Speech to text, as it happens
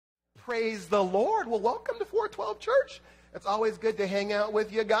Praise the Lord. Well, welcome to 412 Church. It's always good to hang out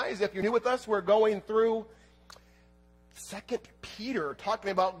with you guys. If you're new with us, we're going through 2 Peter,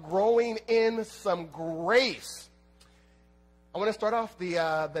 talking about growing in some grace. I want to start off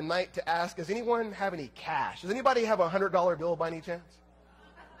the night to ask, does anyone have any cash? Does anybody have a $100 bill by any chance?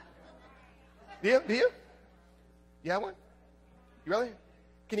 Do you? You have one? You really?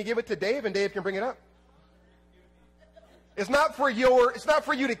 Can you give it to Dave, and Dave can bring it up? It's not for you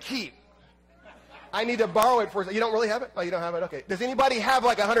to keep. I need to borrow it for. You don't really have it? Oh, you don't have it? Okay. Does anybody have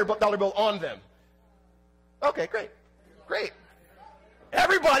like a $100 bill on them? Okay, great.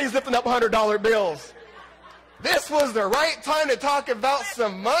 Everybody's lifting up $100 bills. This was the right time to talk about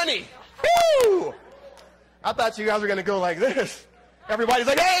some money. Woo! I thought you guys were going to go like this. Everybody's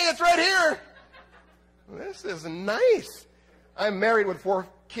like, hey, it's right here. This is nice. I'm married with 4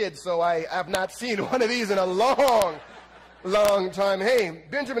 kids, so I have not seen one of these in a long time. Hey,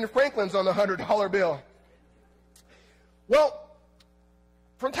 Benjamin Franklin's on the $100 bill. Well,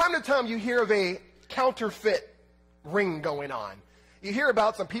 from time to time you hear of a counterfeit ring going on. You hear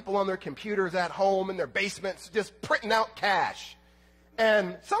about some people on their computers at home in their basements just printing out cash.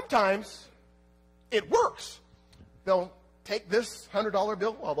 And sometimes it works. They'll take this $100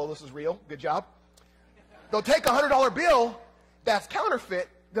 bill, although this is real, good job. They'll take a $100 bill that's counterfeit.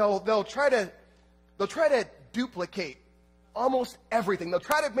 They'll try to duplicate almost everything. They'll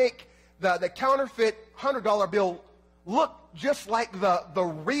try to make the counterfeit $100 bill look just like the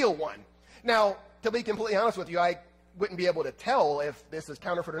real one. Now, to be completely honest with you, I wouldn't be able to tell if this is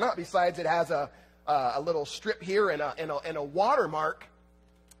counterfeit or not. Besides, it has a little strip here and a watermark.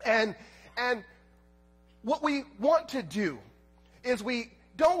 And what we want to do is we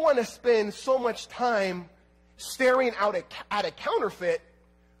don't want to spend so much time staring out at a counterfeit.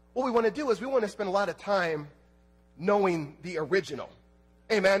 What we want to do is we want to spend a lot of time knowing the original.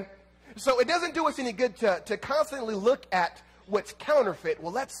 Amen. So it doesn't do us any good to constantly look at what's counterfeit.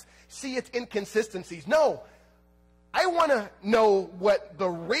 Well, let's see its inconsistencies. No, I want to know what the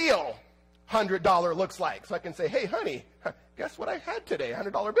real $100 looks like. So I can say, hey, honey, guess what I had today?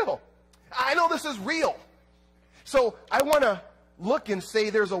 $100 bill. I know this is real. So I want to look and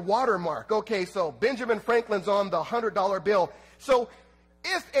say there's a watermark. Okay, so Benjamin Franklin's on the $100 bill. So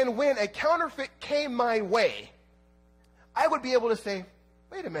if and when a counterfeit came my way, I would be able to say,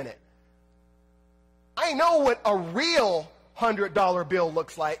 wait a minute. I know what a real $100 bill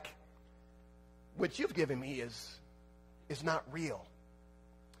looks like. What you've given me is not real.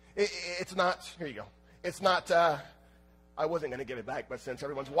 It's not, here you go. It's not, I wasn't going to give it back, but since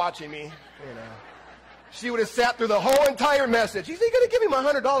everyone's watching me, you know, she would have sat through the whole entire message. He's going to give me my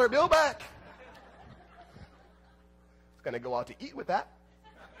 $100 bill back. It's going to go out to eat with that.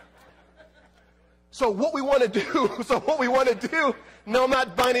 So what we want to do, no, I'm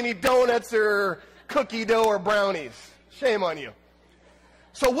not buying any donuts or cookie dough or brownies. Shame on you.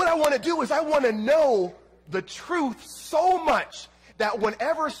 So what I want to do is I want to know the truth so much that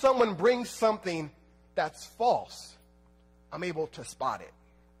whenever someone brings something that's false, I'm able to spot it.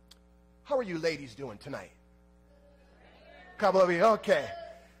 How are you ladies doing tonight? A couple of you, okay.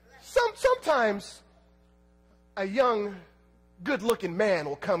 Sometimes a young, good-looking man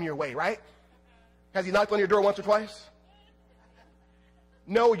will come your way, right? Has he knocked on your door once or twice?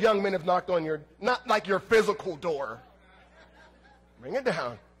 No young men have knocked on your, not like your physical door. Bring it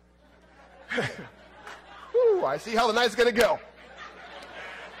down. Whew, I see how the night's going to go.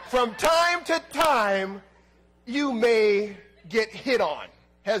 From time to time, you may get hit on.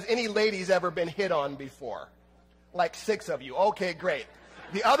 Has any ladies ever been hit on before? Like 6 of you. Okay, great.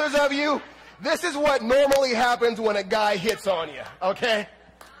 The others of you, this is what normally happens when a guy hits on you, okay?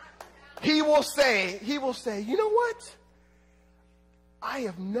 He will say, you know what? I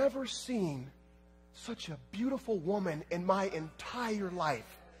have never seen such a beautiful woman in my entire life.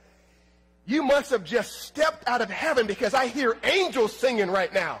 You must have just stepped out of heaven because I hear angels singing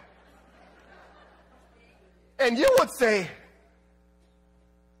right now. And you would say,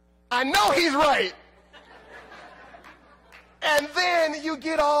 I know he's right. And then you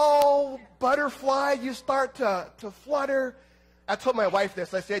get all butterfly, you start to flutter. I told my wife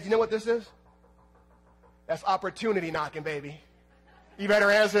this. I said, you know what this is? That's opportunity knocking, baby. You better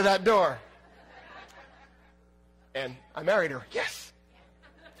answer that door. And I married her. Yes.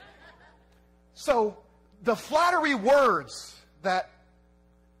 So the flattery words that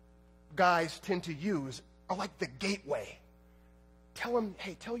guys tend to use are like the gateway. Tell him,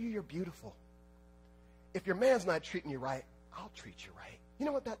 hey, tell you you're beautiful. If your man's not treating you right, I'll treat you right. You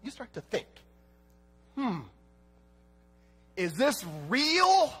know what? You start to think, is this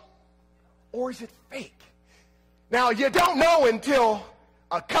real or is it fake? Now, you don't know until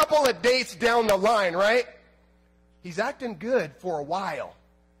a couple of dates down the line, right? He's acting good for a while.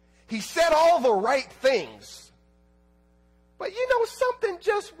 He said all the right things. But you know, something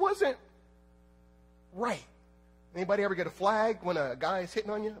just wasn't right. Anybody ever get a flag when a guy is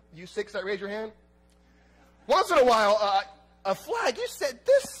hitting on you? You six that raise your hand? Once in a while, a flag, you said,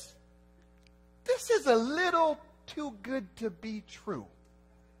 this is a little too good to be true.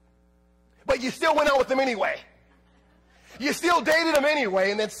 But you still went out with him anyway. You still dated him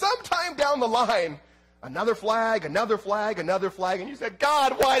anyway, and then sometime down the line, another flag, another flag, another flag, and you said,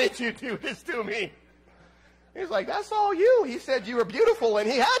 God, why did you do this to me? He's like, that's all you. He said you were beautiful, and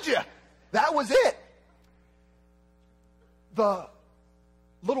he had you. That was it. The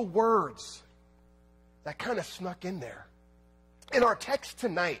little words that kind of snuck in there. In our text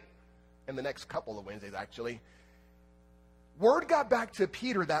tonight, and the next couple of Wednesdays actually, word got back to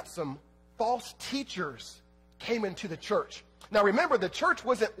Peter that some false teachers came into the church. Now remember, the church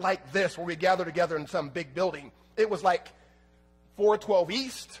wasn't like this where we gather together in some big building. It was like 412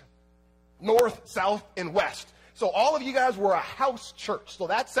 East, North, South, and West. So all of you guys were a house church. So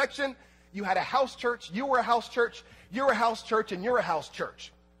that section, you had a house church, you were a house church, you're a house church, and you're a house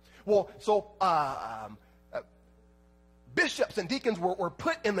church. Well, so bishops and deacons were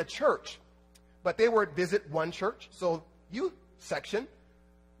put in the church, but they would visit one church. So you section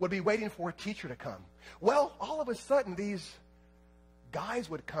would be waiting for a teacher to come. Well, all of a sudden, these guys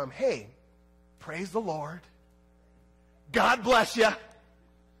would come. Hey, praise the Lord. God bless you.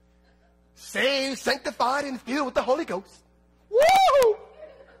 Saved, sanctified, and filled with the Holy Ghost. Woo!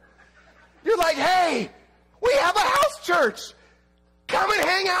 You're like, hey, we have a house church. Come and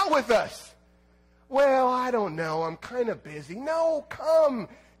hang out with us. Well, I don't know. I'm kind of busy. No, come.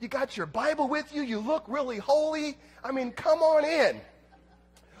 You got your Bible with you. You look really holy. I mean, come on in.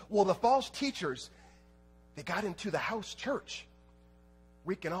 Well, the false teachers, they got into the house church,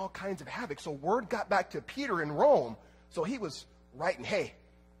 wreaking all kinds of havoc. So word got back to Peter in Rome. So he was writing, hey,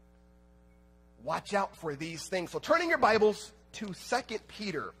 watch out for these things. So turning your Bibles to 2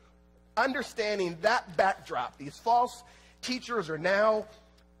 Peter, understanding that backdrop, these false teachers are now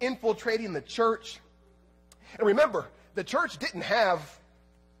infiltrating the church. And remember, the church didn't have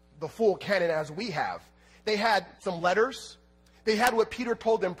the full canon as we have. They had some letters. They had what Peter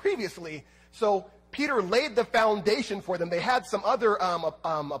told them previously. So Peter laid the foundation for them. They had some other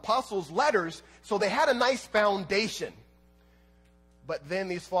apostles' letters, so they had a nice foundation. But then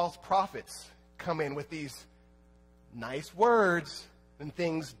these false prophets come in with these nice words, and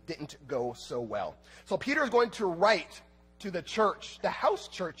things didn't go so well. So Peter is going to write to the church, the house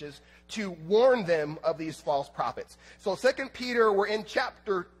churches, to warn them of these false prophets. So 2 Peter, we're in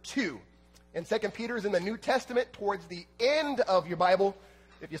chapter 2. And 2 Peter is in the New Testament towards the end of your Bible.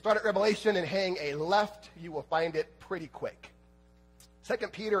 If you start at Revelation and hang a left, you will find it pretty quick. 2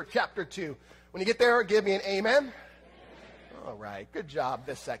 Peter chapter 2. When you get there, give me an amen. All right, good job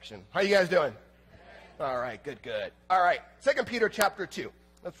this section. How you guys doing? All right, good. All right, 2 Peter chapter 2.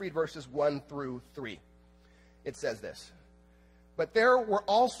 Let's read verses 1 through 3. It says this. But there were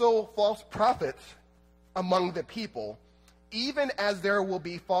also false prophets among the people, even as there will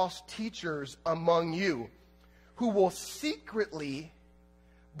be false teachers among you, who will secretly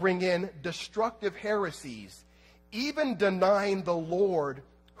bring in destructive heresies, even denying the Lord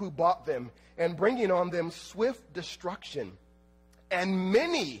who bought them, and bringing on them swift destruction. And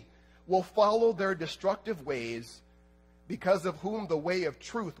many will follow their destructive ways, because of whom the way of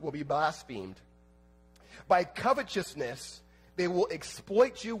truth will be blasphemed. By covetousness, they will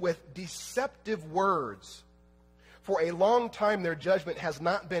exploit you with deceptive words. For a long time their judgment has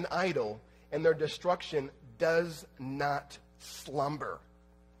not been idle, and their destruction does not slumber.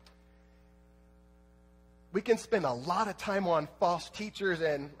 We can spend a lot of time on false teachers,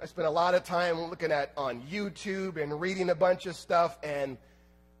 and I spend a lot of time looking at on YouTube and reading a bunch of stuff, and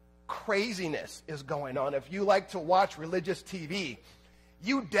craziness is going on. If you like to watch religious TV,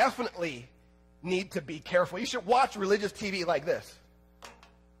 you definitely need to be careful. You should watch religious TV like this.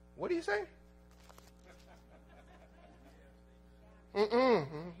 What do you say?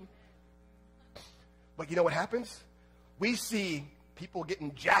 But you know what happens? We see people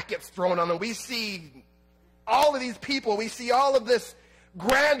getting jackets thrown on them. We see all of these people. We see all of this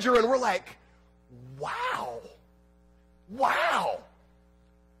grandeur, and we're like, wow.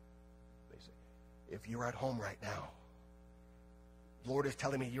 They say, if you're at home right now, the Lord is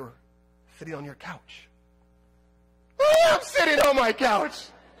telling me you're sitting on your couch. Oh, I'm sitting on my couch.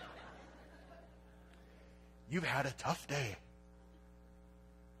 You've had a tough day.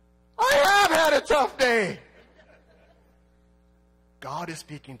 I have had a tough day. God is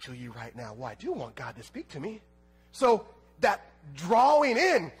speaking to you right now. Well, I do want God to speak to me. So that drawing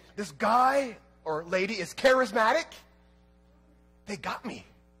in. This guy or lady is charismatic. They got me.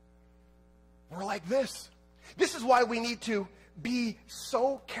 We're like this. This is why we need to be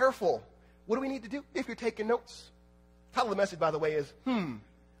so careful. What do we need to do? If you're taking notes. The title of the message, by the way, is,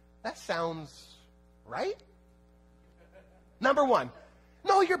 that sounds right? Number one,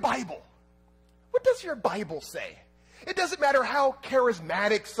 know your Bible. What does your Bible say? It doesn't matter how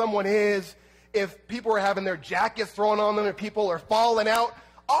charismatic someone is, if people are having their jackets thrown on them, if people are falling out.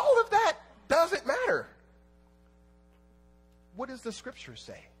 All of that doesn't matter. What does the Scripture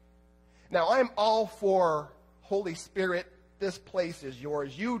say? Now, I'm all for Holy Spirit. This place is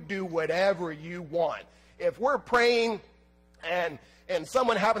yours. You do whatever you want. If we're praying and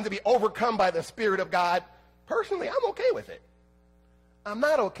someone happens to be overcome by the Spirit of God, personally, I'm okay with it. I'm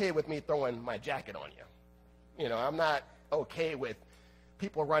not okay with me throwing my jacket on you. You know, I'm not okay with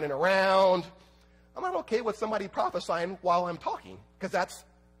people running around. I'm not okay with somebody prophesying while I'm talking, because that's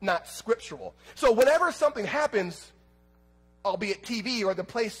not scriptural. So whenever something happens, albeit TV or the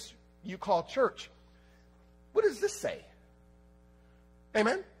place you call church, what does this say?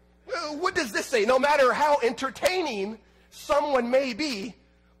 Amen? What does this say? No matter how entertaining someone may be,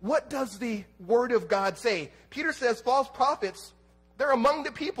 what does the Word of God say? Peter says false prophets, they're among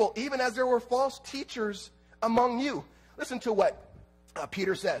the people, even as there were false teachers among you. Listen to what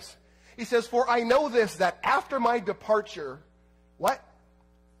Peter says. He says, for I know this, that after my departure, what?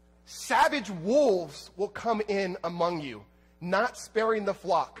 Savage wolves will come in among you, not sparing the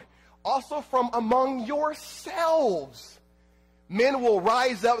flock. Also from among yourselves, men will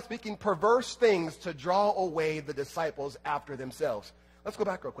rise up speaking perverse things to draw away the disciples after themselves. Let's go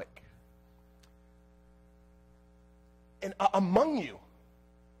back real quick. And among you,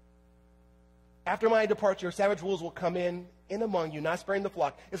 after my departure, savage wolves will come in among you, not sparing the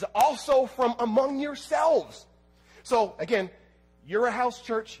flock. Is also from among yourselves. So, again, you're a house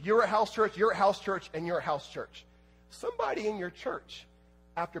church, you're a house church, you're a house church, and you're a house church. Somebody in your church,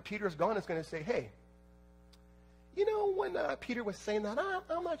 after Peter's gone, is going to say, hey, you know, when Peter was saying that,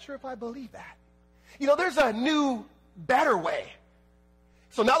 I'm not sure if I believe that. You know, there's a new, better way.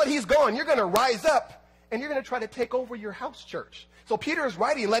 So now that he's gone, you're going to rise up, and you're going to try to take over your house church. So Peter is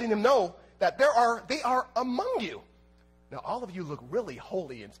writing, letting them know that they are among you. Now, all of you look really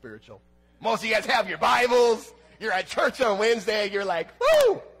holy and spiritual. Most of you guys have your Bibles. You're at church on Wednesday. You're like,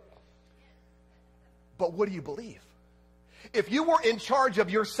 woo! But what do you believe? If you were in charge of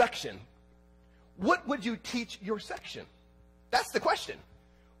your section, what would you teach your section? That's the question.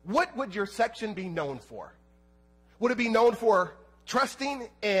 What would your section be known for? Would it be known for trusting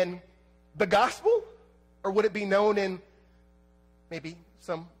in the gospel? Or would it be known in maybe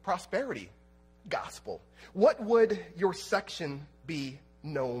some prosperity gospel? What would your section be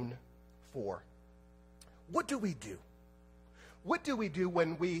known for? What do we do? What do we do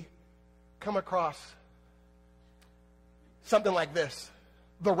when we come across something like this?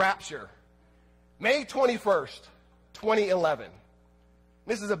 The rapture. May 21st, 2011.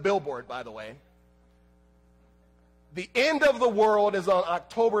 This is a billboard, by the way. The end of the world is on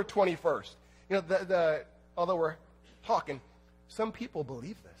October 21st. You know, although we're talking, some people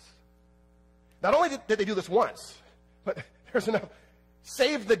believe this. Not only did they do this once, but there's enough.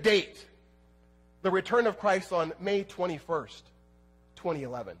 Save the date. The return of Christ on May 21st,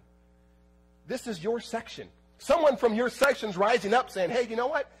 2011. This is your section. Someone from your section's rising up saying, hey, you know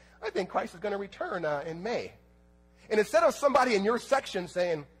what? I think Christ is going to return in May. And instead of somebody in your section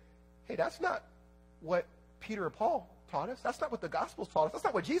saying, hey, that's not what Peter or Paul taught us. That's not what the Gospels taught us. That's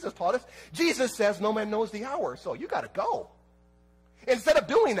not what Jesus taught us. Jesus says no man knows the hour, so you got to go. Instead of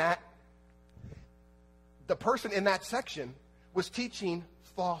doing that, the person in that section was teaching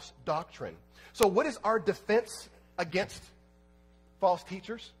false doctrine. So what is our defense against false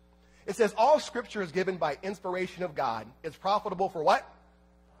teachers? It says all Scripture is given by inspiration of God. It's profitable for what?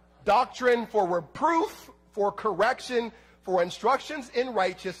 Doctrine, for reproof, for correction, for instructions in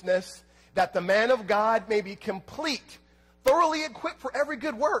righteousness, that the man of God may be complete, thoroughly equipped for every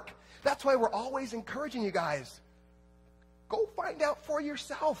good work. That's why we're always encouraging you guys. Go find out for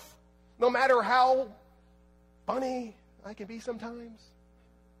yourself. No matter how funny I can be sometimes.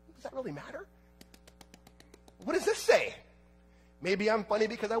 Does that really matter? What does this say? Maybe I'm funny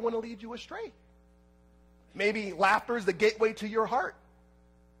because I want to lead you astray. Maybe laughter is the gateway to your heart.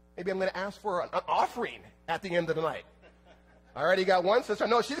 Maybe I'm going to ask for an offering at the end of the night. I already got one sister.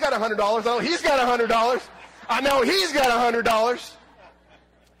 No, she's got $100. Oh, he's got $100. I know he's got $100.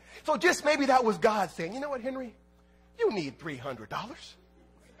 So just maybe that was God saying, you know what, Henry? You need $300.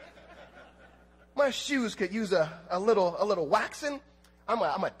 My shoes could use a little waxing.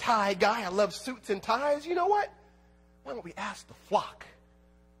 I'm a tie guy. I love suits and ties. You know what? why don't we ask the flock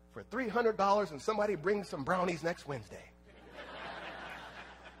for $300 and somebody brings some brownies next Wednesday?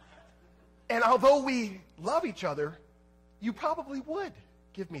 And although we love each other, you probably would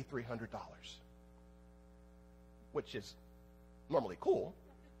give me $300, which is normally cool.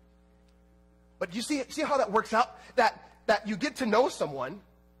 But you see how that works out? That you get to know someone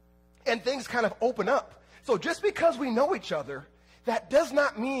and things kind of open up. So just because we know each other, that does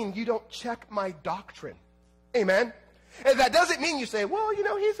not mean you don't check my doctrine. Amen? And that doesn't mean you say, well, you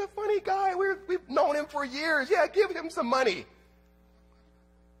know, he's a funny guy. We've known him for years. Yeah, give him some money.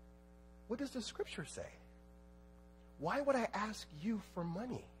 What does the scripture say? Why would I ask you for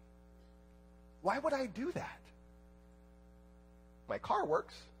money? Why would I do that? My car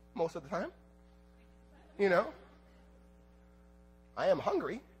works most of the time. You know? I am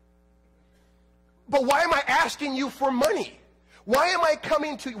hungry. But why am I asking you for money? Why would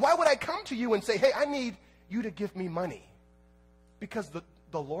I come to you and say, hey, I need you to give me money? Because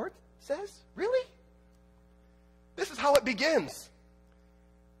the Lord says? Really? This is how it begins.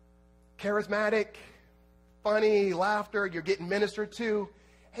 Charismatic, funny, laughter, you're getting ministered to.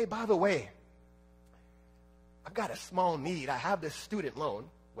 Hey, by the way, I've got a small need. I have this student loan,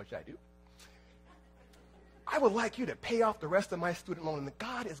 which I do. I would like you to pay off the rest of my student loan, and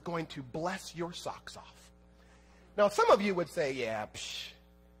God is going to bless your socks off. Now, some of you would say, yeah,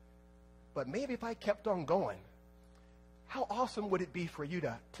 but maybe if I kept on going, how awesome would it be for you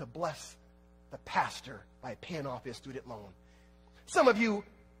to bless the pastor by paying off his student loan? Some of you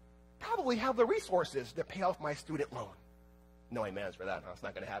probably have the resources to pay off my student loan. No amens for that. No, it's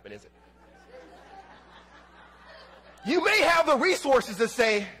not going to happen, is it? You may have the resources to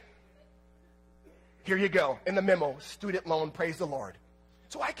say, here you go, in the memo, student loan, praise the Lord.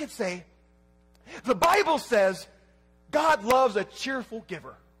 So I could say, the Bible says God loves a cheerful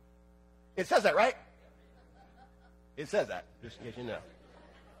giver. It says that, right? It says that, just in case you know.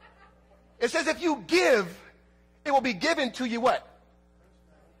 It says if you give, it will be given to you what?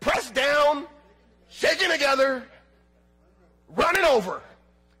 Pressed down, shaken together, running over.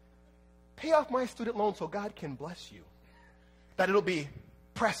 Pay off my student loan so God can bless you. That it'll be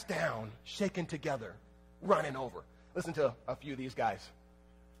pressed down, shaken together, running over. Listen to a few of these guys.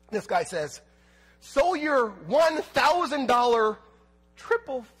 This guy says, sow your $1,000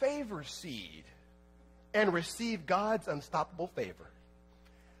 triple favor seed and receive God's unstoppable favor.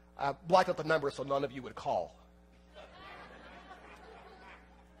 I blocked out the number so none of you would call.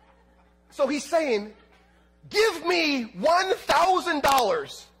 So he's saying, give me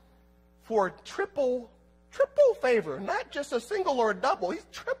 $1,000 for triple favor, not just a single or a double. He's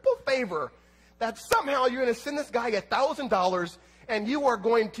triple favor. That somehow you're going to send this guy $1,000 and you are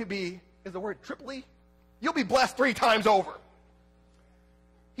going to be, is the word triply? You'll be blessed 3 times over.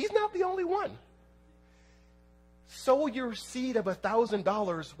 He's not the only one. Sow your seed of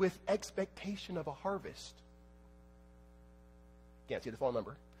 $1,000 with expectation of a harvest. Can't see the phone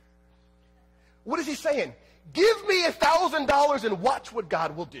number. What is he saying? Give me $1,000 and watch what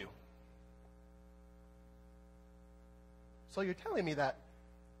God will do. So you're telling me that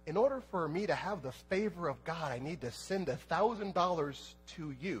in order for me to have the favor of God, I need to send $1,000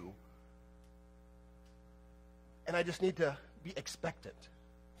 to you, and I just need to be expectant.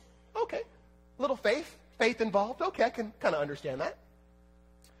 Okay, little faith involved. Okay, I can kind of understand that.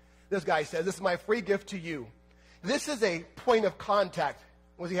 This guy says, this is my free gift to you. This is a point of contact.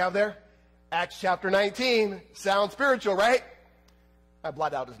 What does he have there? Acts chapter 19. Sounds spiritual, right? I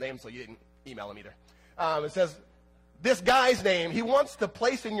blotted out his name so you didn't email him either. It says, this guy's name, he wants to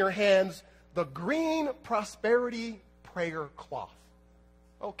place in your hands the green prosperity prayer cloth.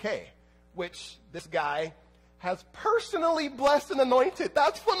 Okay, which this guy has personally blessed and anointed.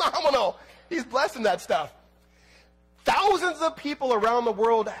 That's phenomenal. He's blessing that stuff. Thousands of people around the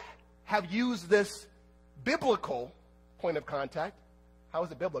world have used this biblical point of contact. How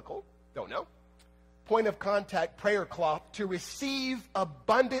is it biblical? Don't know. Point of contact prayer cloth to receive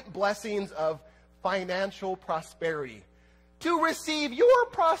abundant blessings of financial prosperity. To receive your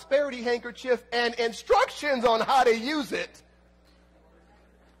prosperity handkerchief and instructions on how to use it,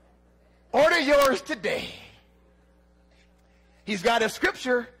 order yours today. He's got a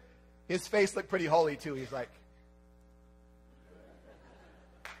scripture. His face looked pretty holy too. He's like,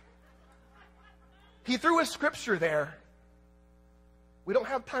 he threw a scripture there. We don't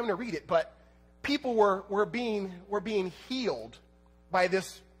have time to read it, but people were being healed by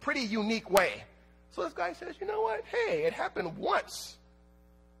this pretty unique way. So this guy says, you know what? Hey, it happened once.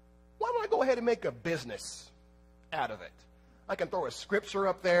 Why don't I go ahead and make a business out of it? I can throw a scripture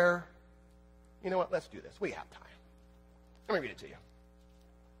up there. You know what? Let's do this. We have time. Let me read it to you.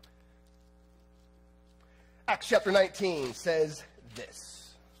 Acts chapter 19 says this.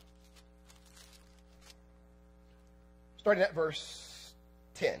 Starting at verse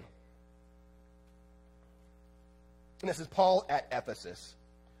 10. And this is Paul at Ephesus.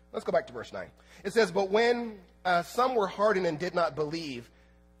 Let's go back to verse 9. It says, but when some were hardened and did not believe,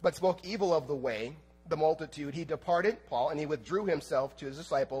 but spoke evil of the way, the multitude, he departed, Paul, and he withdrew himself to his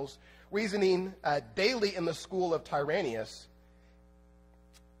disciples, reasoning daily in the school of Tyrannus.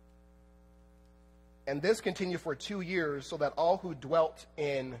 And this continued for 2 years, so that all who dwelt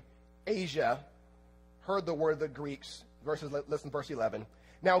in Asia heard the word of the Greeks. Listen, verse 11.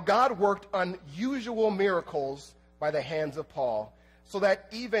 Now God worked unusual miracles by the hands of Paul, so that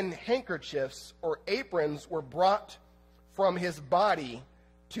even handkerchiefs or aprons were brought from his body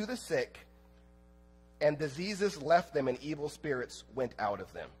to the sick, and diseases left them, and evil spirits went out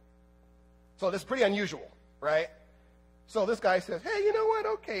of them. So this is pretty unusual, right? So this guy says, hey, you know what?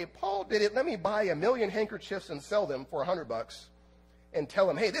 Okay, Paul did it. Let me buy 1,000,000 handkerchiefs and sell them for $100 and tell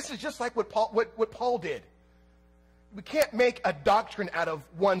him, hey, this is just like what Paul did. We can't make a doctrine out of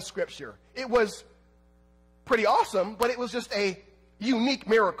one scripture. It was pretty awesome, but it was just a unique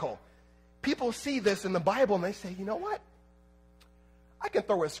miracle. People see this in the Bible and they say, you know what? I can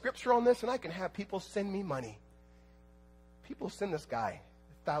throw a scripture on this and I can have people send me money. People send this guy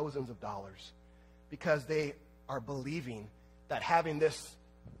thousands of dollars because they are believing that having this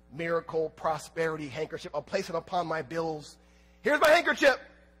miracle prosperity handkerchief, I'll place it upon my bills. Here's my handkerchief.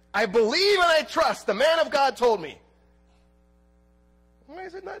 I believe and I trust. The man of God told me. Why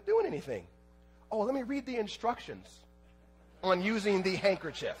is it not doing anything? Oh, let me read the instructions on using the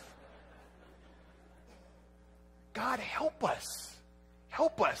handkerchief. God, help us.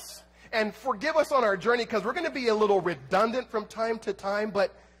 Help us. And forgive us on our journey, because we're going to be a little redundant from time to time,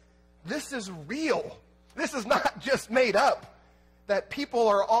 but this is real. This is not just made up. That people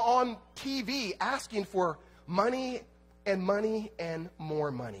are on TV asking for money and money and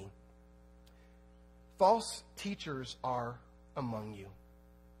more money. False teachers are among you.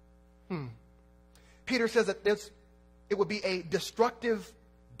 Peter says that it would be a destructive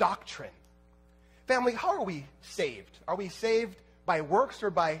doctrine. Family, how are we saved? Are we saved by works or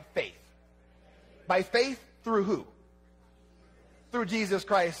by faith? By faith through who? Through Jesus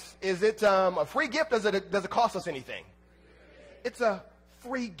Christ. Is it a free gift? Does it cost us anything? It's a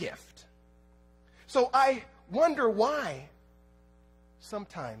free gift. So I wonder why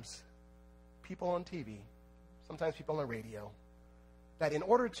sometimes people on TV, sometimes people on the radio, that in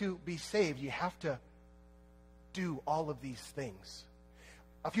order to be saved, you have to do all of these things.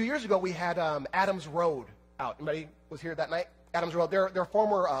 A few years ago, we had Adams Road out. Anybody was here that night? Adams Road. They're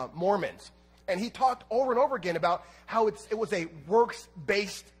former Mormons. And he talked over and over again about how it was a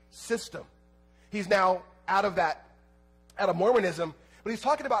works-based system. He's now out of Mormonism, but he's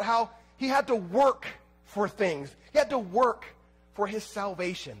talking about how he had to work for things. He had to work for his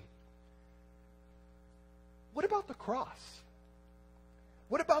salvation. What about the cross?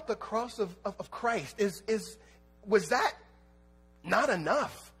 What about the cross of Christ? Was that not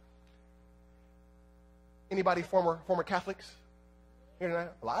enough? Anybody former Catholics here tonight?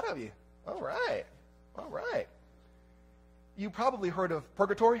 A lot of you. All right. All right. You probably heard of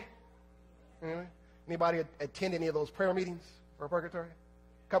purgatory. Anybody attend any of those prayer meetings for purgatory?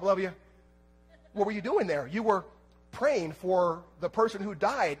 A couple of you. What were you doing there? You were praying for the person who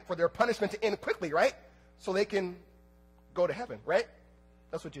died for their punishment to end quickly, right? So they can go to heaven, right?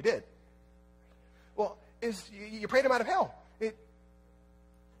 That's what you did. Well, you prayed him out of hell.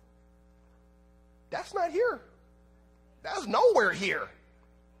 That's not here. That's nowhere here.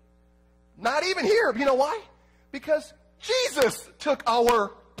 Not even here. You know why? Because Jesus took our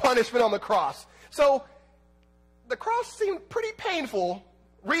punishment on the cross. So the cross seemed pretty painful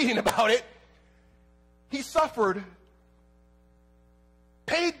reading about it. He suffered,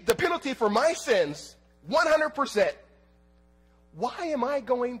 paid the penalty for my sins 100%. Why am I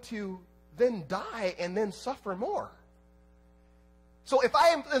going to then die and then suffer more? So if I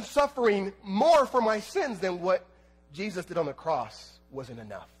am suffering more for my sins than what Jesus did on the cross wasn't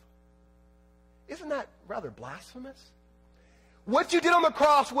enough. Isn't that rather blasphemous? What you did on the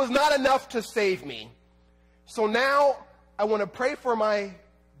cross was not enough to save me. So now I want to pray for my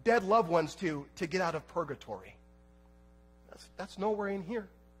dead loved ones to get out of purgatory. That's nowhere in here.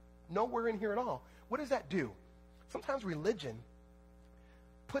 Nowhere in here at all. What does that do? Sometimes religion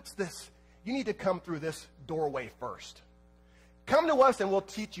puts this, you need to come through this doorway first. Come to us and we'll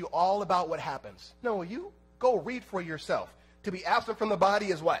teach you all about what happens. No, you go read for yourself. To be absent from the body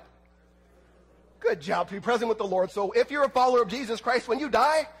is what? Good job. To be present with the Lord. So if you're a follower of Jesus Christ, when you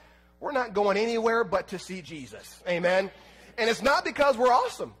die, we're not going anywhere but to see Jesus. Amen. And it's not because we're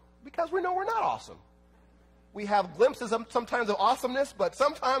awesome. Because we know we're not awesome. We have glimpses of sometimes of awesomeness, but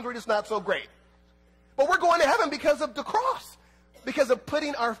sometimes we're just not so great. But we're going to heaven because of the cross, because of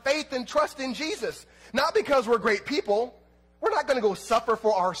putting our faith and trust in Jesus. Not because we're great people. We're not going to go suffer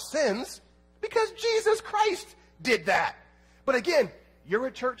for our sins because Jesus Christ did that. But again, you're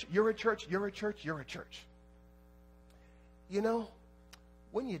a church, you're a church, you're a church, you're a church. You know,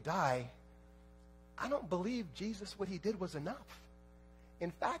 when you die, I don't believe Jesus, what he did was enough.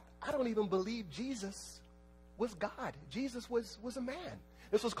 In fact, I don't even believe Jesus was God. Jesus was a man.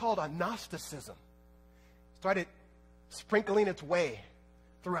 This was called a Gnosticism. Started sprinkling its way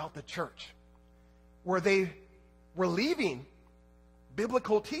throughout the church, where they were leaving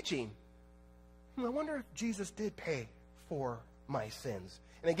biblical teaching. I wonder if Jesus did pay for my sins.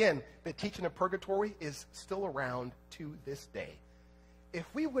 And again, the teaching of purgatory is still around to this day. If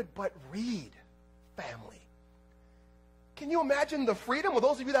we would but read, family. Can you imagine the freedom? Well,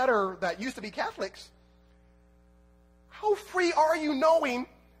 those of you that used to be Catholics, how free are you knowing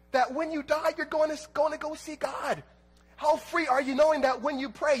that when you die, you're going to go see God? How free are you knowing that when you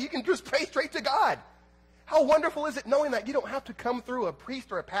pray, you can just pray straight to God? How wonderful is it knowing that you don't have to come through a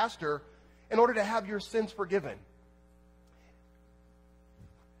priest or a pastor in order to have your sins forgiven?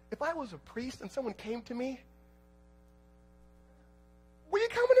 If I was a priest and someone came to me, what are you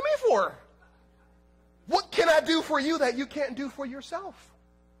coming to me for? What can I do for you that you can't do for yourself?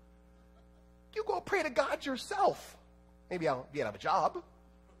 You go pray to God yourself. Maybe I'll be out of a job.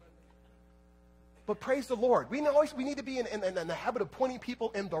 But praise the Lord. We need to be in the habit of pointing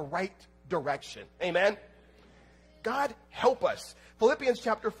people in the right direction. Amen? God, help us. Philippians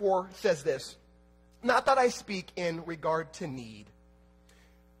chapter 4 says this. Not that I speak in regard to need.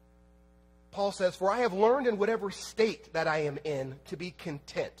 Paul says, for I have learned in whatever state that I am in to be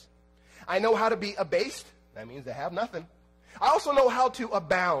content. I know how to be abased. That means to have nothing. I also know how to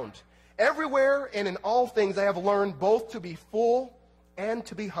abound. Everywhere and in all things I have learned both to be full and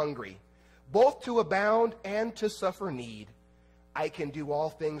to be hungry, both to abound and to suffer need. I can do all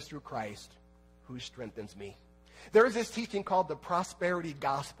things through Christ who strengthens me. There is this teaching called the prosperity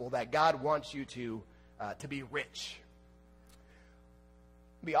gospel that God wants you to be rich.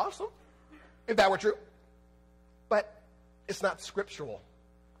 It'd be awesome if that were true. But it's not scriptural.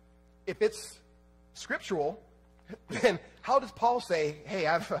 If it's scriptural, then how does Paul say, hey,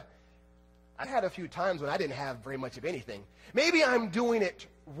 I've had a few times when I didn't have very much of anything. Maybe I'm doing it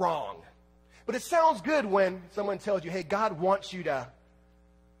wrong. But it sounds good when someone tells you, hey, God wants you to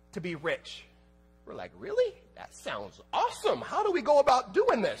be rich. We're like, really? That sounds awesome. How do we go about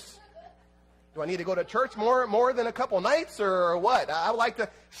doing this? Do I need to go to church more than a couple nights or what? I would like to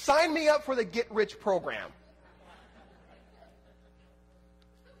sign me up for the Get Rich program.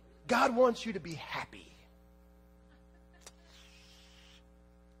 God wants you to be happy.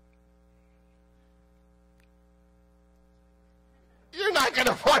 You're not going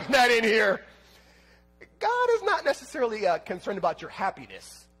to find that in here. God is not necessarily concerned about your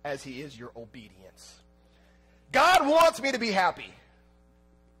happiness as he is your obedience. God wants me to be happy.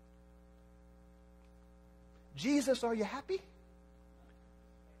 Jesus, are you happy?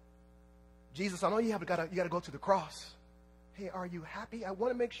 Jesus, I know you got to go to the cross. Hey, are you happy? I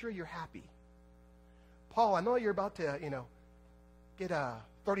want to make sure you're happy. Paul, I know you're about to, get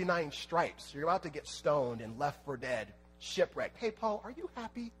 39 stripes. You're about to get stoned and left for dead, shipwrecked. Hey, Paul, are you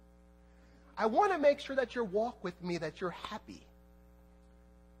happy? I want to make sure that you walk with me, that you're happy.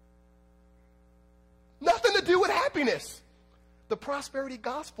 Nothing to do with happiness. The prosperity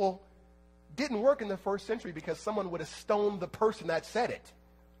gospel didn't work in the first century because someone would have stoned the person that said it.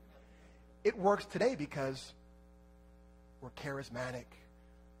 It works today because we're charismatic.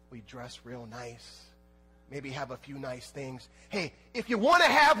 We dress real nice. Maybe have a few nice things. Hey, if you want to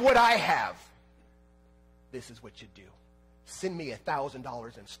have what I have, this is what you do. Send me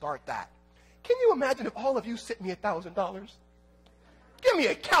 $1,000 and start that. Can you imagine if all of you sent me $1,000? Give me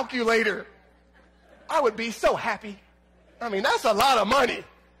a calculator. I would be so happy. I mean, that's a lot of money.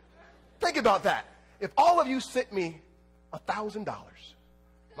 Think about that. If all of you sent me $1,000,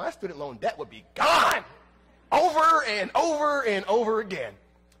 my student loan debt would be gone over and over and over again.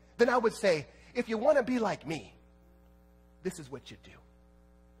 Then I would say, if you want to be like me, this is what you do.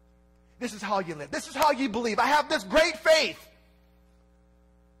 This is how you live. This is how you believe. I have this great faith.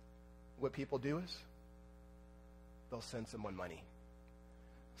 What people do is they'll send someone money.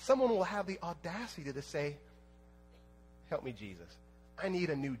 Someone will have the audacity to say, help me, Jesus. I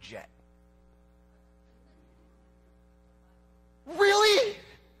need a new jet. Really?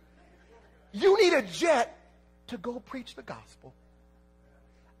 You need a jet to go preach the gospel.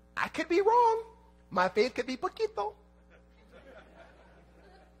 I could be wrong. My faith could be poquito.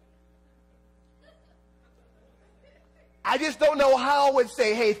 I just don't know how I would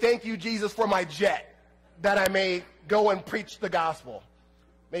say, hey, thank you, Jesus, for my jet, that I may go and preach the gospel.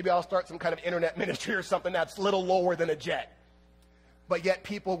 Maybe I'll start some kind of internet ministry or something that's a little lower than a jet. But yet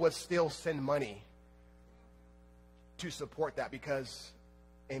people would still send money to support that because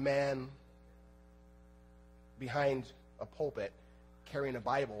a man behind a pulpit carrying a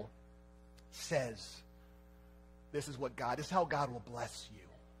Bible says, this is how God will bless you.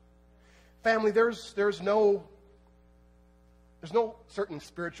 Family, there's no certain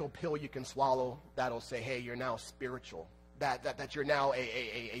spiritual pill you can swallow that'll say, hey, you're now spiritual, that you're now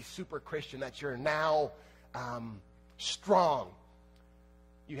a super Christian, that you're now strong.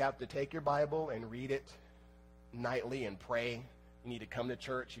 You have to take your Bible and read it nightly and pray. You need to come to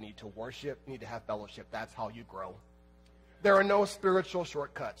church. You need to worship. You need to have fellowship. That's how you grow. There are no spiritual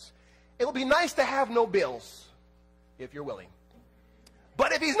shortcuts. It'll be nice to have no bills if you're willing.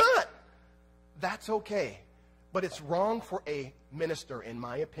 But if he's not, that's okay. But it's wrong for a minister, in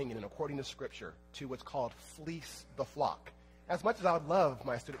my opinion, and according to Scripture, to what's called fleece the flock. As much as I would love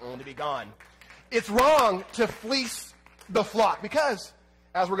my student loan to be gone, it's wrong to fleece the flock because,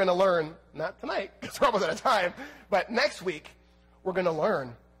 as we're going to learn, not tonight, because we're almost out of time, but next week, we're going to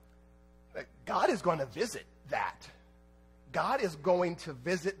learn that God is going to visit that. God is going to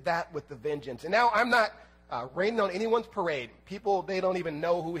visit that with the vengeance. And now I'm not raining on anyone's parade. People, they don't even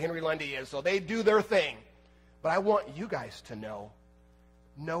know who Henry Lundy is, so they do their thing. But I want you guys to know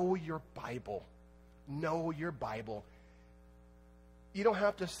your Bible. Know your Bible. You don't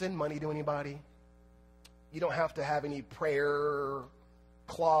have to send money to anybody. You don't have to have any prayer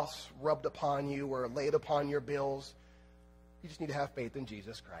cloths rubbed upon you or laid upon your bills. You just need to have faith in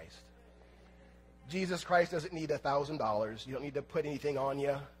Jesus Christ. Jesus Christ doesn't need $1,000. You don't need to put anything on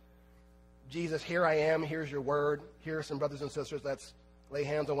you. Jesus, here I am. Here's your word. Here are some brothers and sisters. Let's lay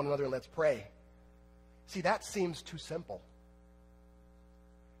hands on one another and let's pray. See, that seems too simple.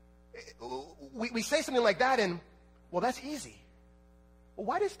 We say something like that and, well, that's easy. Well,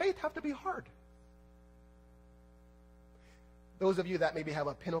 why does faith have to be hard? Those of you that maybe have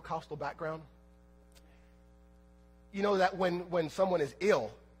a Pentecostal background, you know that when someone is ill,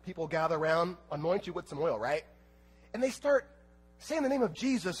 people gather around, anoint you with some oil, right? And they start saying the name of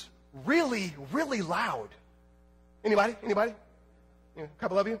Jesus really, really loud. Anybody? Anybody? Yeah, a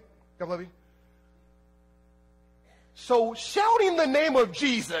couple of you? A couple of you? So shouting the name of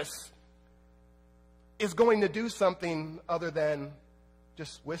Jesus is going to do something other than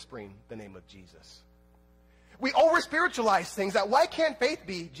just whispering the name of Jesus. We over-spiritualize things. That why can't faith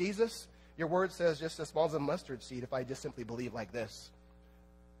be, Jesus, your word says just as small as a mustard seed if I just simply believe like this.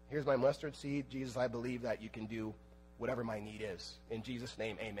 Here's my mustard seed. Jesus, I believe that you can do whatever my need is. In Jesus'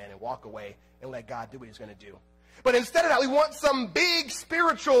 name, amen. And walk away and let God do what he's going to do. But instead of that, we want some big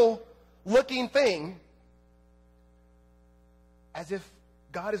spiritual looking thing as if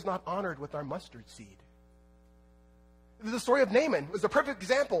God is not honored with our mustard seed. The story of Naaman was a perfect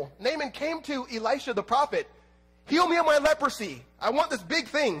example. Naaman came to Elisha the prophet. Heal me of my leprosy. I want this big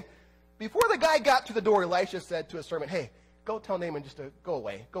thing. Before the guy got to the door, Elisha said to his servant, hey, go tell Naaman just to go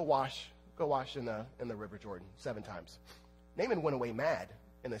away. Go wash in the River Jordan 7 times. Naaman went away mad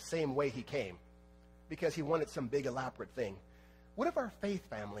in the same way he came because he wanted some big elaborate thing. What if our faith,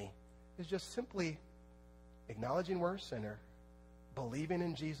 family, is just simply acknowledging we're a sinner, believing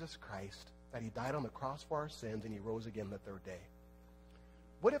in Jesus Christ, that he died on the cross for our sins and he rose again the 3rd day?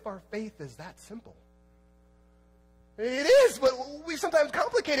 What if our faith is that simple? It is, but we sometimes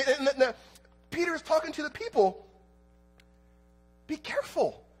complicate it. And Peter is talking to the people. Be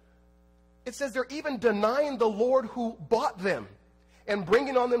careful. It says they're even denying the Lord who bought them and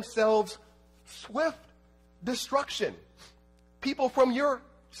bringing on themselves swift destruction. People from your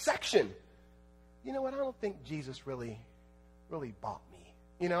section. You know what? I don't think Jesus really bought me.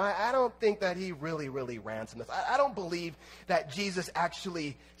 You know, I don't think that he really ransomed us. I don't believe that Jesus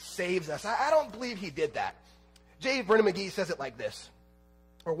actually saves us. I don't believe he did that. J. Vernon McGee says it like this,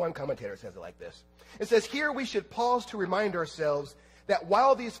 or one commentator says it like this. It says, here we should pause to remind ourselves that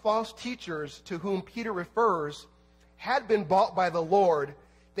while these false teachers to whom Peter refers had been bought by the Lord,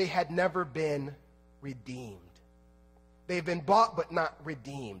 they had never been redeemed. They've been bought but not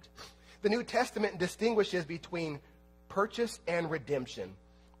redeemed. The New Testament distinguishes between purchase and redemption.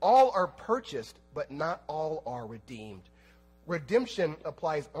 All are purchased, but not all are redeemed. Redemption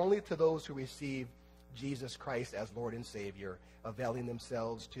applies only to those who receive Jesus Christ as Lord and Savior, availing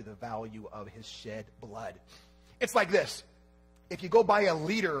themselves to the value of his shed blood. It's like this. If you go buy a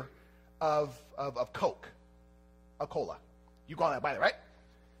liter of Coke, a cola, you go out buy that, right?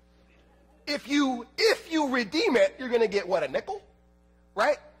 If you redeem it, you're going to get what, a nickel?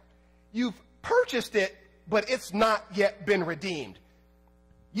 Right? You've purchased it, but it's not yet been redeemed.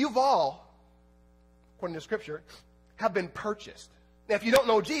 You've all, according to Scripture, have been purchased. Now, if you don't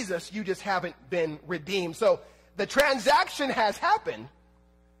know Jesus, you just haven't been redeemed. So the transaction has happened,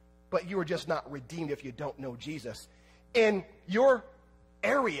 but you are just not redeemed if you don't know Jesus. In your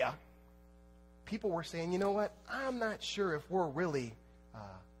area, people were saying, you know what, I'm not sure if we're really,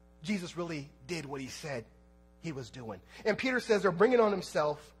 Jesus really did what he said he was doing. And Peter says they're bringing on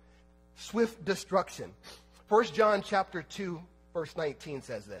himself swift destruction. 1 John chapter 2, verse 19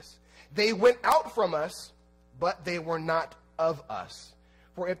 says this. They went out from us, but they were not of us.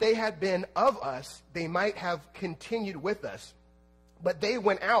 For if they had been of us, they might have continued with us. But they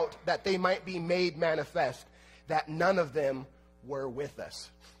went out that they might be made manifest, that none of them were with us.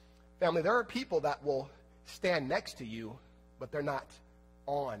 Family, there are people that will stand next to you, but they're not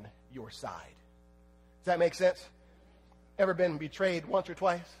on your side. Does that make sense? Ever been betrayed once or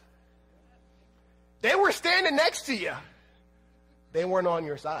twice? They were standing next to you. They weren't on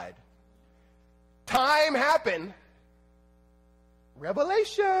your side. Time happened.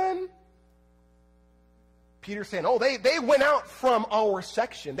 Revelation. Peter's saying, oh, they went out from our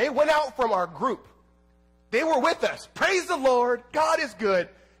section. They went out from our group. They were with us. Praise the Lord. God is good.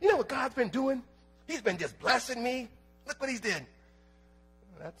 You know what God's been doing? He's been just blessing me. Look what he's did.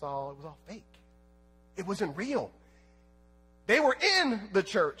 That's all. It was all fake. It wasn't real. They were in the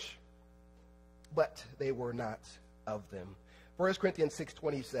church, but they were not of them. 1 Corinthians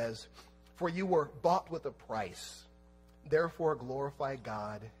 6:20 says, for you were bought with a price. Therefore glorify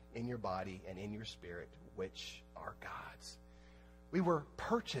God in your body and in your spirit, which are God's. We were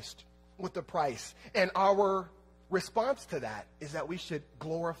purchased with a price. And our response to that is that we should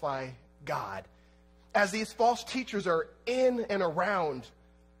glorify God. As these false teachers are in and around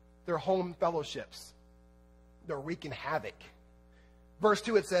their home fellowships, they're wreaking havoc. Verse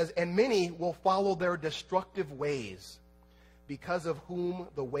 2, it says, and many will follow their destructive ways, because of whom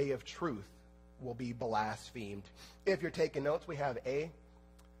the way of truth will be blasphemed. If you're taking notes, we have A.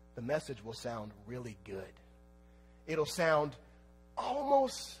 The message will sound really good. It'll sound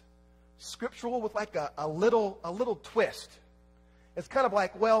almost scriptural with like a little twist. It's kind of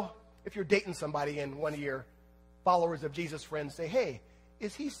like, well, if you're dating somebody and one of your followers of Jesus friends say, hey,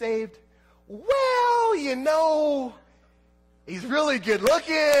 is he saved? Well, you know, he's really good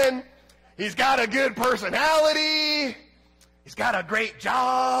looking. He's got a good personality. He's got a great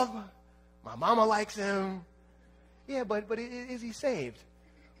job. My mama likes him. Yeah, but is he saved?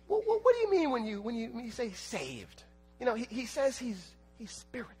 What do you mean when you say saved? You know, he says he's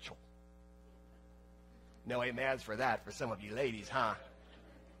spiritual. No amens for that for some of you ladies, huh?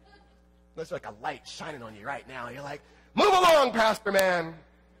 Looks like a light shining on you right now. You're like, move along, pastor man.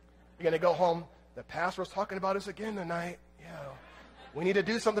 You're going to go home. The pastor was talking about us again tonight. Yeah, we need to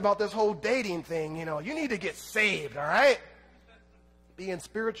do something about this whole dating thing. You know, you need to get saved, all right? Being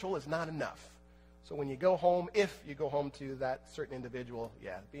spiritual is not enough. So when you go home, if you go home to that certain individual,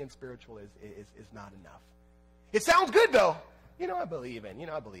 yeah, being spiritual is not enough. It sounds good, though. You know, I believe in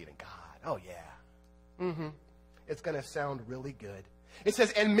God. Oh, yeah. It's going to sound really good. It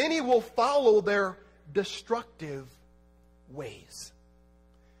says, and many will follow their destructive ways.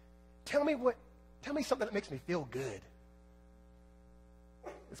 Tell me something that makes me feel good.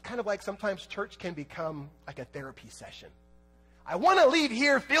 It's kind of like sometimes church can become like a therapy session. I want to leave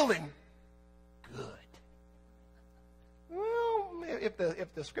here feeling good. Well, if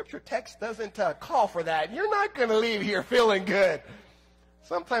the scripture text doesn't call for that, you're not going to leave here feeling good.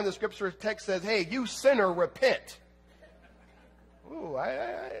 Sometimes the scripture text says, hey, you sinner, repent. Ooh,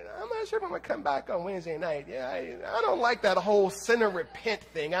 I'm not sure if I'm going to come back on Wednesday night. Yeah, I don't like that whole sinner repent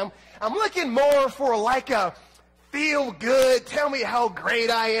thing. I'm looking more for like a feel good, tell me how great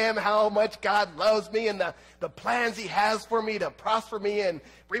I am, how much God loves me, and the plans he has for me to prosper me and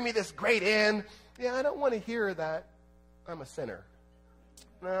bring me this great end. Yeah, I don't want to hear that I'm a sinner.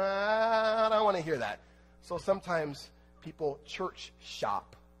 I don't want to hear that. So sometimes people church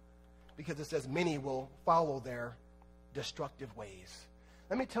shop because it says many will follow their destructive ways.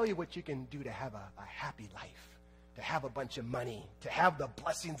 Let me tell you what you can do to have a happy life, to have a bunch of money, to have the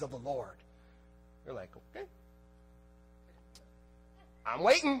blessings of the Lord. You're like, okay, I'm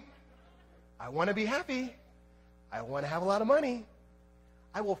waiting. I want to be happy. I want to have a lot of money.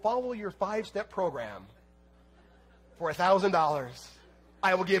 I will follow your 5-step program for $1,000.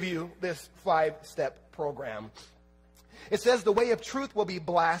 I will give you this 5-step program. It says the way of truth will be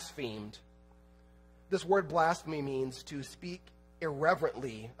blasphemed. This word blasphemy means to speak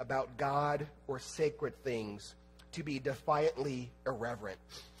irreverently about God or sacred things, to be defiantly irreverent.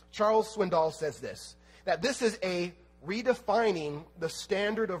 Charles Swindoll says this, that this is a redefining the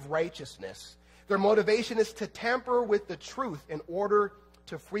standard of righteousness. Their motivation is to tamper with the truth in order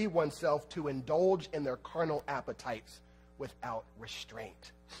to free oneself to indulge in their carnal appetites without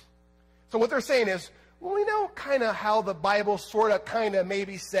restraint. So what they're saying is, well, we know kind of how the Bible sort of kind of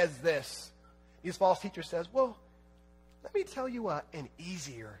maybe says this. These false teachers says, well, let me tell you an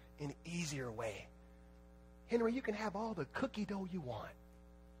easier way. Henry, you can have all the cookie dough you want.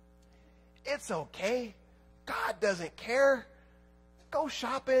 It's okay. God doesn't care. Go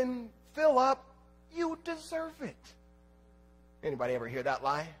shopping, fill up. You deserve it. Anybody ever hear that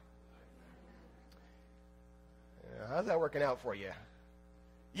lie? How's that working out for you?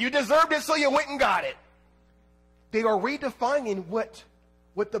 You deserved it, so you went and got it. They are redefining what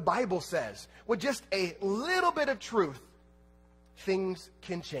the Bible says. With just a little bit of truth, things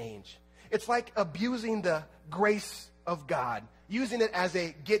can change. It's like abusing the grace of God, using it as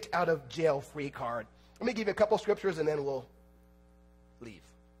a get-out-of-jail-free card. Let me give you a couple scriptures, and then we'll leave.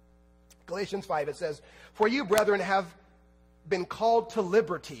 Galatians 5, it says, "For you, brethren, have been called to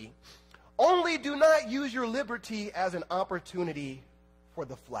liberty. Only do not use your liberty as an opportunity for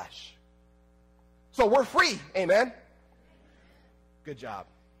the flesh." So we're free, amen? Good job.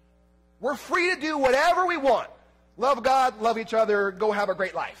 We're free to do whatever we want. Love God, love each other, go have a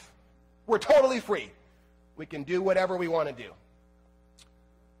great life. We're totally free. We can do whatever we want to do.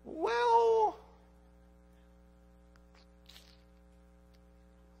 Well,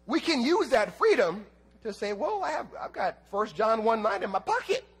 we can use that freedom to say, well, I've got 1 John 1:9 in my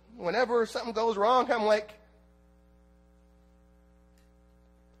pocket. Whenever something goes wrong, I'm like,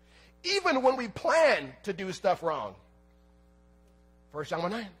 even when we plan to do stuff wrong. 1 John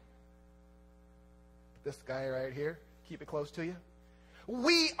 1:9. This guy right here, keep it close to you.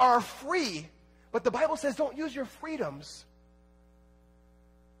 We are free, but the Bible says don't use your freedoms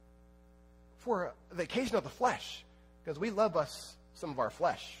for the occasion of the flesh, because we love us some of our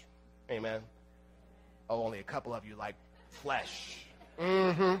flesh. Amen. Oh, only a couple of you like flesh.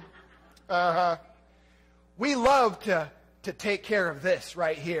 We love to take care of this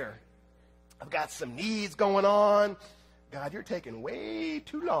right here. I've got some needs going on. God, you're taking way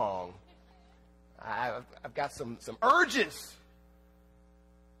too long. I've got some urges.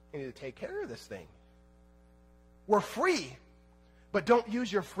 You need to take care of this thing. We're free, but don't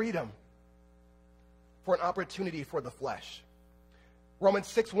use your freedom for an opportunity for the flesh. Romans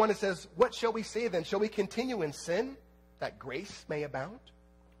 6:1, it says, "What shall we say then? Shall we continue in sin that grace may abound?"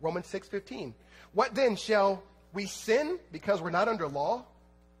 Romans 6:15, "What then, shall we sin because we're not under law,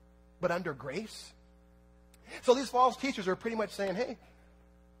 but under grace?" So these false teachers are pretty much saying, hey,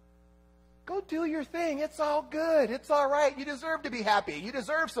 go do your thing. It's all good. It's all right. You deserve to be happy. You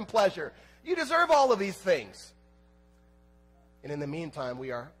deserve some pleasure. You deserve all of these things. And in the meantime, we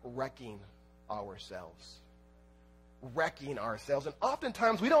are wrecking ourselves. Wrecking ourselves. And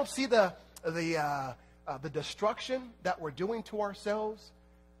oftentimes we don't see the destruction that we're doing to ourselves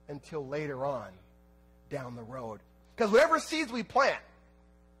until later on down the road. Because whatever seeds we plant,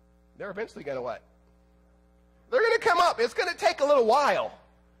 they're eventually going to what? They're going to come up. It's going to take a little while.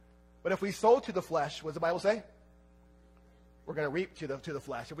 But if we sow to the flesh, what does the Bible say? We're going to reap to the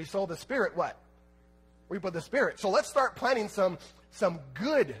flesh. If we sow the Spirit, what? Reap of the Spirit. So let's start planting some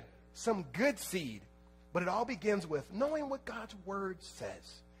good seed. But it all begins with knowing what God's Word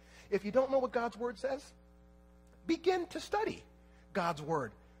says. If you don't know what God's Word says, begin to study God's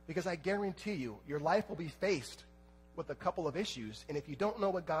Word. Because I guarantee you, your life will be faced with a couple of issues. And if you don't know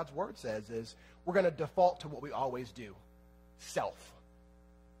what God's Word says, we're going to default to what we always do. Self.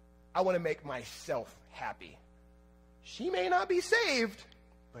 I want to make myself happy. She may not be saved,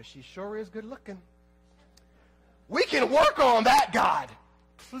 but she sure is good looking. We can work on that, God.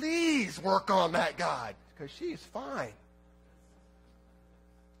 Please work on that, God, because she's fine.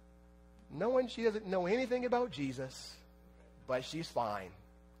 Knowing she doesn't know anything about Jesus, but she's fine.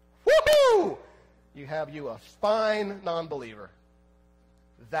 Woohoo! You have a fine non-believer.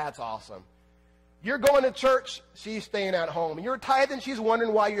 That's awesome. You're going to church, she's staying at home. You're tithing, she's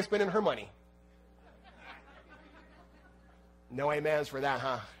wondering why you're spending her money. No amens for that,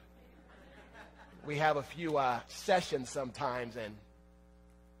 huh? We have a few sessions sometimes and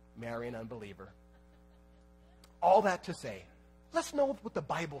marry an unbeliever. All that to say, let's know what the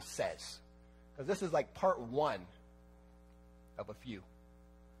Bible says. Because this is like part one of a few.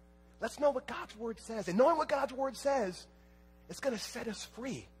 Let's know what God's Word says. And knowing what God's Word says, it's going to set us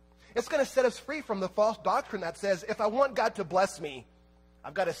free. It's going to set us free from the false doctrine that says, if I want God to bless me,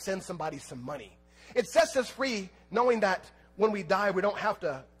 I've got to send somebody some money. It sets us free knowing that when we die, we don't have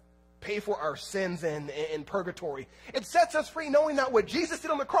to pay for our sins in purgatory. It sets us free knowing that what Jesus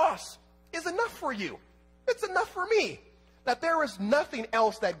did on the cross is enough for you. It's enough for me. That there is nothing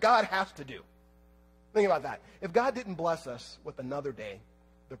else that God has to do. Think about that. If God didn't bless us with another day,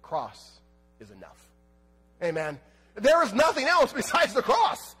 the cross is enough. Amen. There is nothing else besides the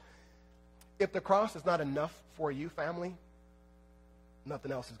cross. If the cross is not enough for you, family,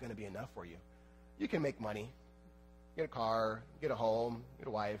 nothing else is going to be enough for you. You can make money, get a car, get a home, get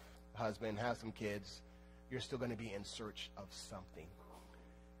a wife, husband, have some kids. You're still going to be in search of something.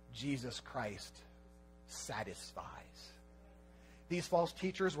 Jesus Christ satisfies. These false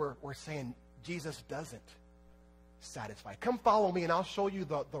teachers were saying Jesus doesn't satisfy. Come follow me and I'll show you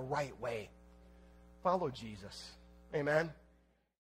the right way. Follow Jesus. Amen.